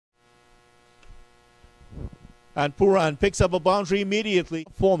And Pooran picks up a boundary immediately.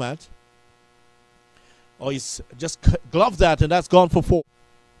 Format. Oh, he's just gloved that, and that's gone for 4.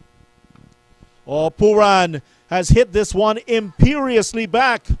 Oh, Pooran has hit this one imperiously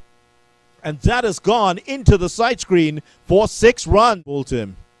back. And that has gone into the side screen for 6 runs. Ball to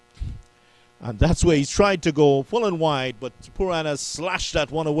him. And that's where he's tried to go full and wide, but Pooran has slashed that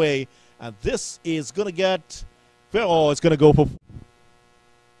one away. And this is going to get... Oh, it's going to go for...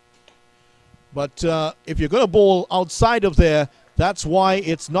 But if you're going to bowl outside of there, that's why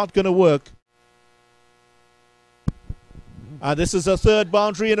it's not going to work. And this is a 3rd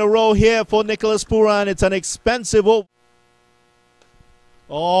boundary in a row here for Nicholas Pooran. It's an expensive over.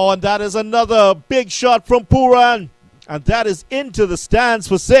 Oh, and that is another big shot from Pooran. And that is into the stands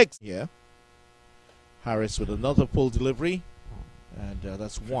for 6. Yeah. Harris with another full delivery. And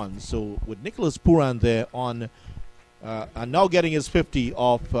that's 1. So with Nicholas Pooran there on... and now getting his 50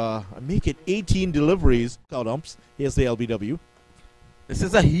 off, make it 18 deliveries. Count umps. Here's the LBW. This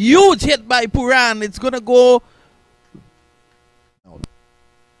is a huge hit by Pooran. It's going to go...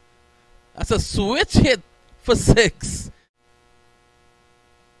 That's a switch hit for 6.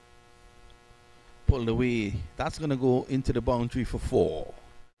 Pulled away. That's going to go into the boundary for 4.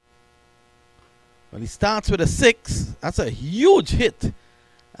 When he starts with a 6, that's a huge hit.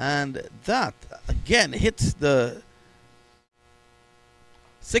 And that, again, hits the...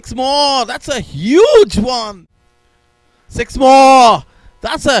 6 more. That's a huge one. 6 more.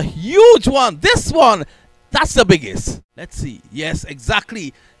 That's a huge one. This one, that's the biggest. Let's see. Yes,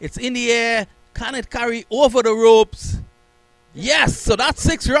 exactly. It's in the air. Can it carry over the ropes? Yes. So that's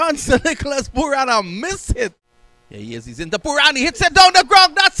 6 runs to Nicholas Pooran. A miss hit. Here he is. He's into Pooran. He hits it down the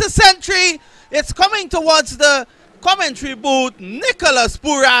ground. That's a century. It's coming towards the commentary booth. Nicholas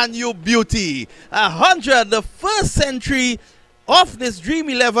Pooran, you beauty. 100, the first century of this Dream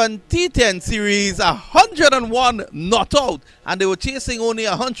 11 T10 series. 101 not out, and they were chasing only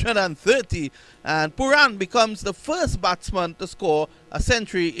 130, and Pooran becomes the first batsman to score a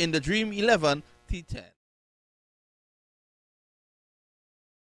century in the Dream 11 T10.